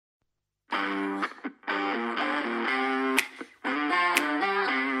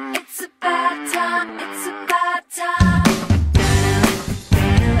It's about time, it's about time.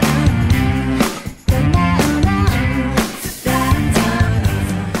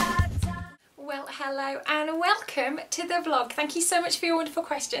 Well, hello and welcome to the vlog. Thank you so much for your wonderful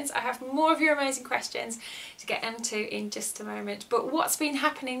questions. I have more of your amazing questions to get into in just a moment. But what's been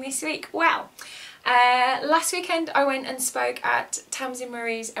happening this week? Well, last weekend I went and spoke at Tamsin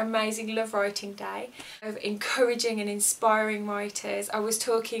Marie's amazing Love Writing Day of encouraging and inspiring writers. I was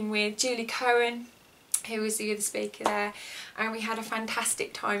talking with Julie Cohen, who was the other speaker there, and we had a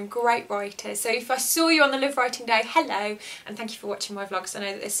fantastic time. Great writers. So if I saw you on the Love Writing Day, hello, and thank you for watching my vlogs. I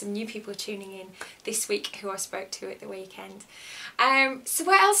know that there's some new people tuning in this week who I spoke to at the weekend. So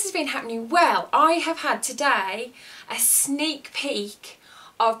what else has been happening? Well, I have had today a sneak peek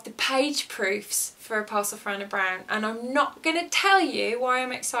of the page proofs for A Parcel for Anna Brown, and I'm not going to tell you why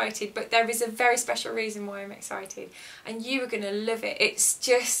I'm excited, but there is a very special reason why I'm excited, and you are going to love it. It's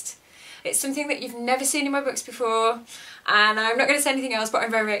something that you've never seen in my books before, and I'm not going to say anything else, but I'm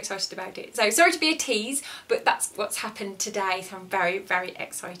very, very excited about it. So sorry to be a tease, but that's what's happened today, so I'm very, very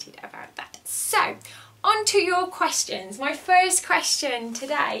excited about that. So on to your questions. My first question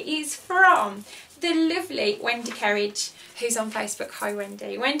today is from the lovely Wendy Kerridge, who's on Facebook. Hi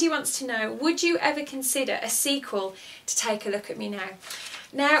Wendy. Wendy wants to know, would you ever consider a sequel to Take a Look at Me Now?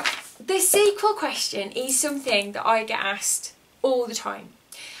 Now, the sequel question is something that I get asked all the time.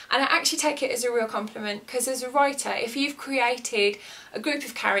 And I actually take it as a real compliment, because as a writer, if you've created a group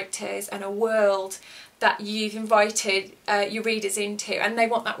of characters and a world that you've invited your readers into, and they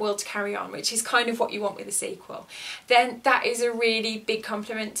want that world to carry on, which is kind of what you want with a sequel, then that is a really big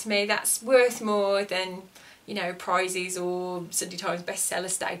compliment to me. That's worth more than, you know, prizes or Sunday Times bestseller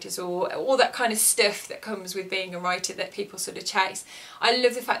status or all that kind of stuff that comes with being a writer that people sort of chase. I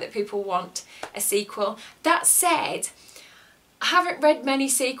love the fact that people want a sequel. That said, I haven't read many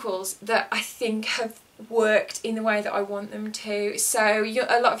sequels that I think have worked in the way that I want them to. So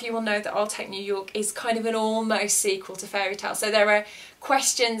a lot of you will know that I'll Take New York is kind of an almost sequel to Fairy Tale. So there are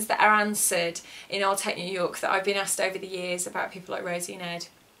questions that are answered in I'll Take New York that I've been asked over the years about people like Rosie and Ed.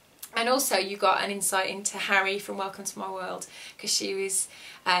 And also you got an insight into Harry from Welcome to My World, because she's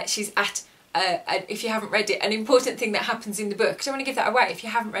at if you haven't read it, an important thing that happens in the book. I don't want to give that away if you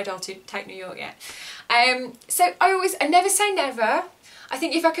haven't read I'll Take New York yet. So I never say never. I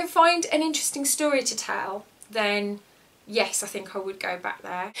think if I can find an interesting story to tell, then yes, I think I would go back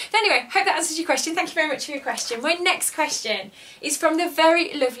there. But anyway, hope that answers your question. Thank you very much for your question. My next question is from the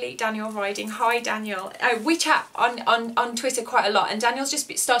very lovely Daniel Riding. Hi Daniel. We chat on Twitter quite a lot, and Daniel's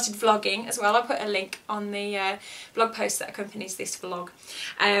just started vlogging as well. I'll put a link on the blog post that accompanies this vlog.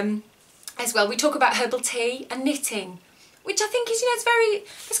 As well, we talk about herbal tea and knitting, which I think is, you know,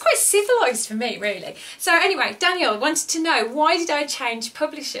 it's quite civilised for me, really. So anyway, Daniel wanted to know, why did I change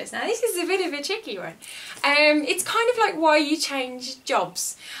publishers? Now this is a bit of a tricky one. It's kind of like why you change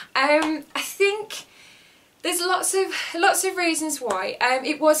jobs. I think there's lots of reasons why.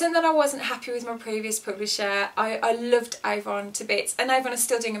 It wasn't that I wasn't happy with my previous publisher. I loved Avon to bits, and Avon is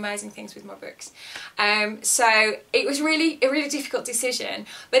still doing amazing things with my books. So it was really a really difficult decision,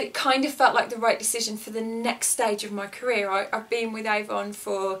 but it kind of felt like the right decision for the next stage of my career. I've been with Avon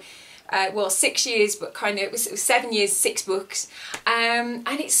for well, 6 years, but kind of it was 7 years, 6 books, and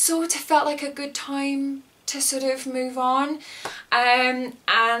it sort of felt like a good time to sort of move on.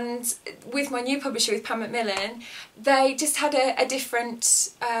 And with my new publisher, with Pam Macmillan, they just had a different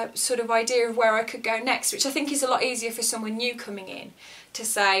sort of idea of where I could go next, which I think is a lot easier for someone new coming in to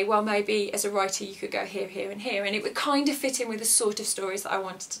say, well, maybe as a writer you could go here, here and here, and it would kind of fit in with the sort of stories that I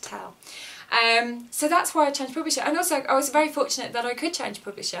wanted to tell. So that's why I changed publisher, and also I was very fortunate that I could change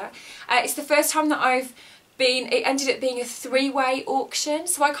publisher. It's the first time that it ended up being a 3-way auction,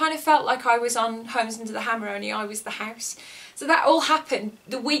 so I kind of felt like I was on Homes Under the Hammer, only I was the house. So that all happened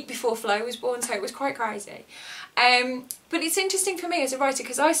the week before Flo was born, so it was quite crazy. But it's interesting for me as a writer,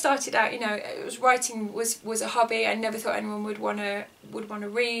 because I started out, you know, writing was a hobby. I never thought anyone would want to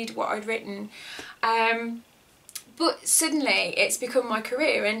read what I'd written. But suddenly it's become my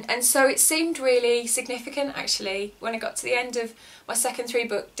career, and so it seemed really significant actually when I got to the end of my second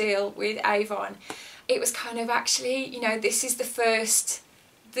 3-book deal with Avon. It was kind of actually, you know, this is the first,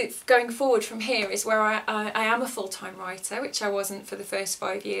 going forward from here is where I am a full-time writer, which I wasn't for the first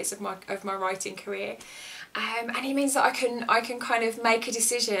 5 years of my writing career, and it means that I can kind of make a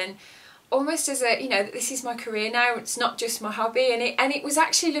decision almost as a, you know, that this is my career now, it's not just my hobby. And it was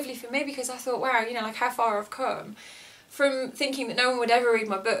actually lovely for me, because I thought, wow, you know, like how far I've come from thinking that no one would ever read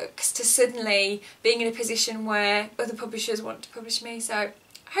my books to suddenly being in a position where other publishers want to publish me. So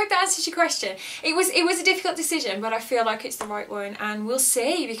I hope that answers your question. It was a difficult decision, but I feel like it's the right one, and we'll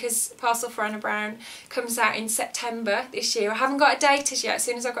see, because Parcel for Anna Brown comes out in September this year. I haven't got a date as yet. As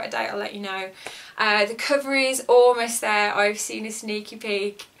soon as I've got a date, I'll let you know. The cover is almost there. I've seen a sneaky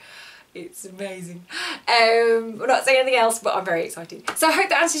peek. It's amazing. I'm not saying anything else, but I'm very excited. So I hope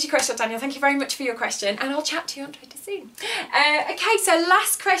that answers your question, Daniel. Thank you very much for your question, and I'll chat to you on Twitter soon. Okay, so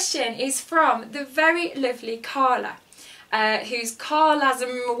last question is from the very lovely Carla, who's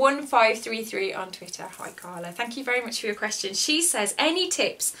Carlasm1533 on Twitter. Hi Carla, thank you very much for your question. She says, any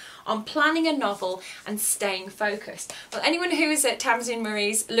tips on planning a novel and staying focused? Well, anyone who was at Tamsin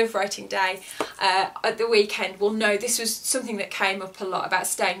Murray's Love Writing Day at the weekend will know this was something that came up a lot about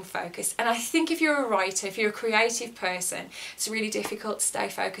staying focused. And I think if you're a writer, if you're a creative person, it's really difficult to stay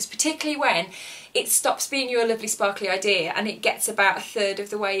focused, particularly when it stops being your lovely sparkly idea and it gets about a third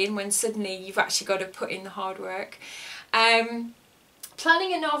of the way in, when suddenly you've actually got to put in the hard work.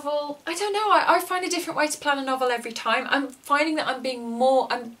 Planning a novel, I don't know, I find a different way to plan a novel every time. I'm finding that I'm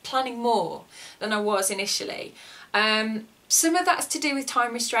planning more than I was initially. Some of that's to do with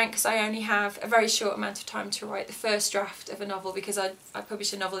time restraint, because I only have a very short amount of time to write the first draft of a novel, because I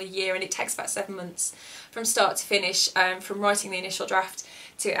publish a novel a year and it takes about 7 months from start to finish, from writing the initial draft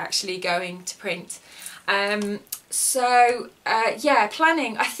to actually going to print. Yeah,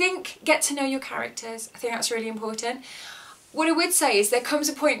 planning. I think get to know your characters. I think that's really important. What I would say is there comes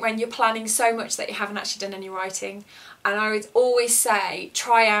a point when you're planning so much that you haven't actually done any writing, and I would always say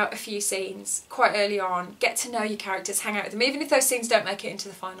try out a few scenes quite early on, get to know your characters, hang out with them, even if those scenes don't make it into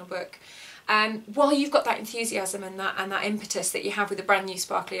the final book. While you've got that enthusiasm and that impetus that you have with a brand new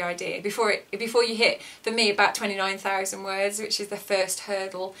sparkly idea, before you hit, for me, about 29,000 words, which is the first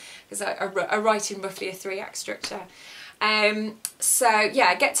hurdle, because I write in roughly a 3-act structure. So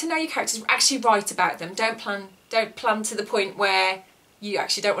yeah, get to know your characters, actually write about them. Don't plan to the point where you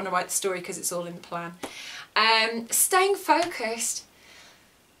actually don't want to write the story because it's all in the plan. Staying focused.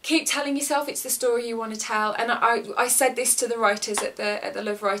 Keep telling yourself it's the story you want to tell, and I said this to the writers at the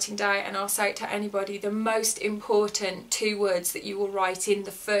Love Writing Day, and I'll say it to anybody: the most important 2 words that you will write in the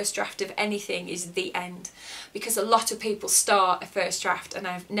first draft of anything is the end, because a lot of people start a first draft and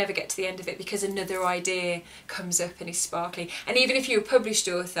never get to the end of it because another idea comes up and is sparkly. And even if you're a published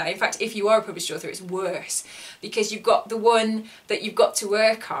author, in fact if you are a published author, it's worse, because you've got the one that you've got to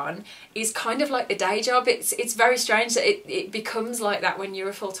work on is kind of like the day job. It's very strange that it becomes like that when you're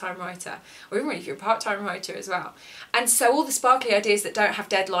a full-time writer, or even if you're a part-time writer as well. And so all the sparkly ideas that don't have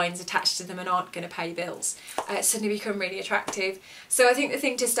deadlines attached to them and aren't going to pay bills suddenly become really attractive. So I think the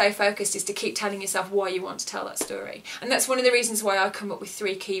thing to stay focused is to keep telling yourself why you want to tell that story. And that's one of the reasons why I come up with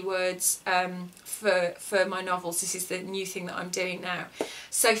 3 keywords for my novels. This is the new thing that I'm doing now.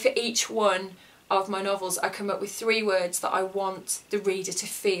 So for each one of my novels, I come up with 3 words that I want the reader to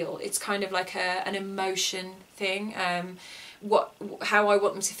feel. It's kind of like an emotion thing, how I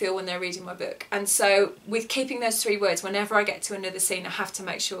want them to feel when they're reading my book. And so with keeping those 3 words, whenever I get to another scene, I have to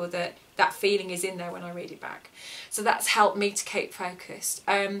make sure that that feeling is in there when I read it back. So that's helped me to keep focused.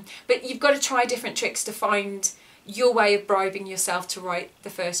 But you've got to try different tricks to find your way of bribing yourself to write the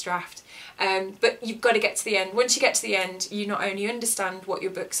first draft. But you've got to get to the end. Once you get to the end, you not only understand what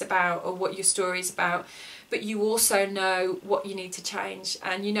your book's about or what your story's about, but you also know what you need to change,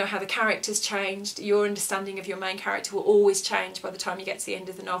 and you know how the characters changed. Your understanding of your main character will always change by the time you get to the end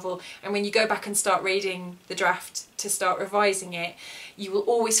of the novel, and when you go back and start reading the draft to start revising it, you will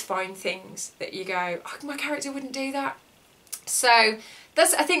always find things that you go, oh, my character wouldn't do that. So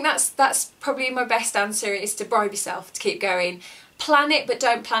I think that's probably my best answer, is to bribe yourself to keep going. Plan it, but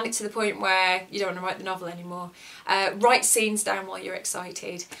don't plan it to the point where you don't want to write the novel anymore. Write scenes down while you're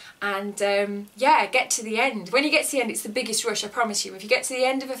excited, and yeah, get to the end. When you get to the end, it's the biggest rush, I promise you. If you get to the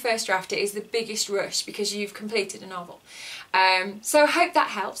end of a first draft, it is the biggest rush because you've completed a novel. So I hope that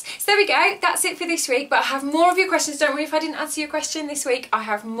helps. So there we go, that's it for this week, but I have more of your questions. Don't worry if I didn't answer your question this week, I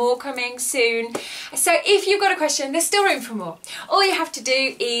have more coming soon. So if you've got a question, there's still room for more. All you have to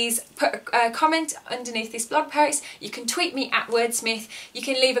do is put a comment underneath this blog post. You can tweet me at Wordsmith, you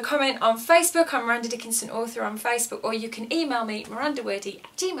can leave a comment on Facebook, I'm Miranda Dickinson Author on Facebook, or you can email me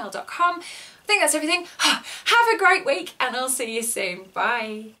mirandawordy@gmail.com. I think that's everything. Have a great week, and I'll see you soon.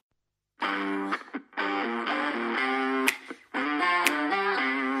 Bye.